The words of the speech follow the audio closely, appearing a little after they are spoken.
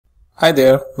Hi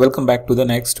there, welcome back to the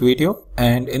next video,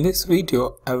 and in this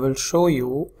video I will show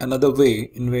you another way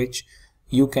in which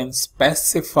you can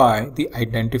specify the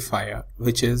identifier,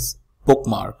 which is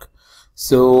bookmark.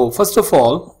 So first of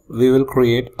all, we will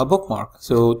create a bookmark.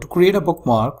 So to create a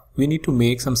bookmark, we need to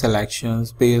make some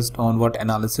selections based on what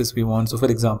analysis we want. So for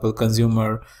example,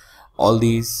 consumer, all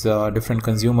these different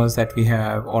consumers that we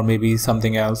have, or maybe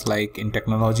something else like in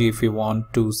technology if we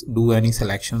want to do any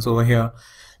selections over here.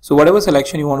 So whatever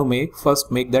selection you want to make,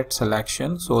 first make that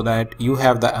selection so that you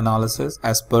have the analysis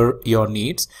as per your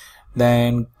needs.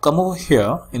 Then come over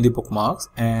here in the bookmarks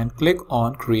and click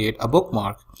on create a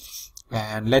bookmark,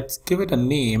 and let's give it a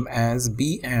name as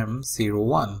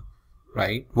BM01,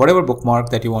 right? Whatever bookmark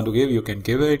that you want to give, you can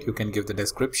give it, you can give the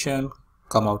description,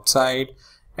 come outside,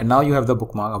 and now you have the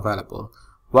bookmark available.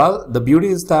 Well, the beauty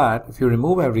is that if you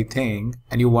remove everything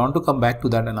and you want to come back to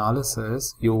that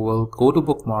analysis, you will go to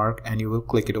bookmark and you will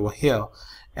click it over here,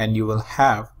 and you will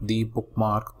have the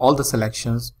bookmark. All the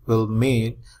selections will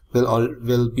be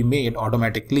made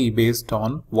automatically based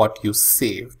on what you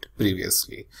saved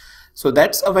previously. So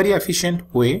that's a very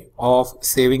efficient way of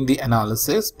saving the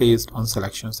analysis based on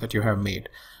selections that you have made.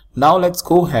 Now let's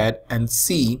go ahead and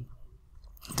see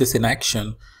this in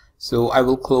action. So I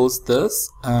will close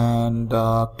this and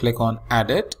click on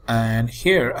edit, and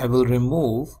here I will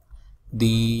remove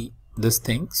this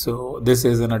thing. So this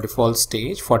is in a default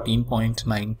stage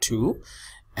 14.92,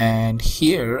 and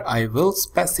here I will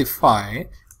specify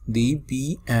the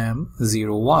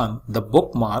BM01, the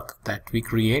bookmark that we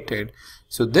created.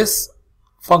 So this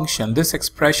function, this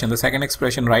expression, the second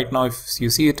expression right now, if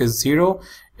you see it is 0,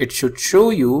 it should show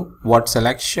you what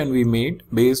selection we made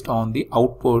based on the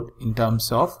output in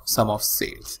terms of sum of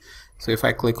sales. So if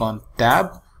I click on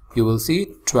tab, you will see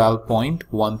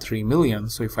 12.13 million.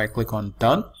 So if I click on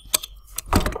done,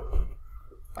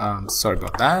 sorry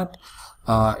about that.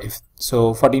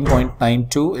 So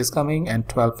 14.92 is coming and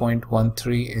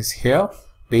 12.13 is here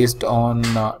based on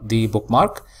the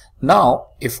bookmark. Now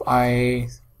if I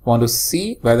want to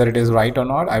see whether it is right or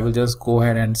not, I will just go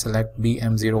ahead and select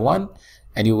BM01,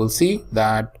 and you will see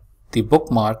that the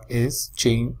bookmark is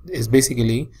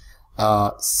basically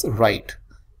right.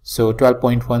 So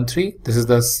 12.13, this is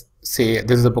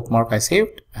the bookmark I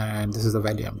saved, and this is the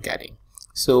value I'm getting.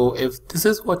 So if this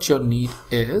is what your need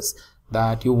is,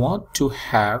 that you want to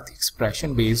have the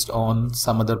expression based on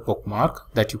some other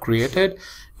bookmark that you created,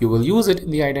 you will use it in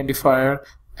the identifier,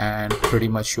 and pretty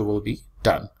much you will be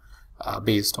done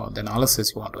based on the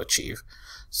analysis you want to achieve.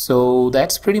 So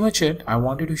that's pretty much it I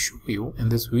wanted to show you in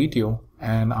this video,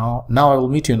 and now I will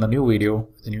meet you in the new video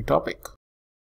with a new topic.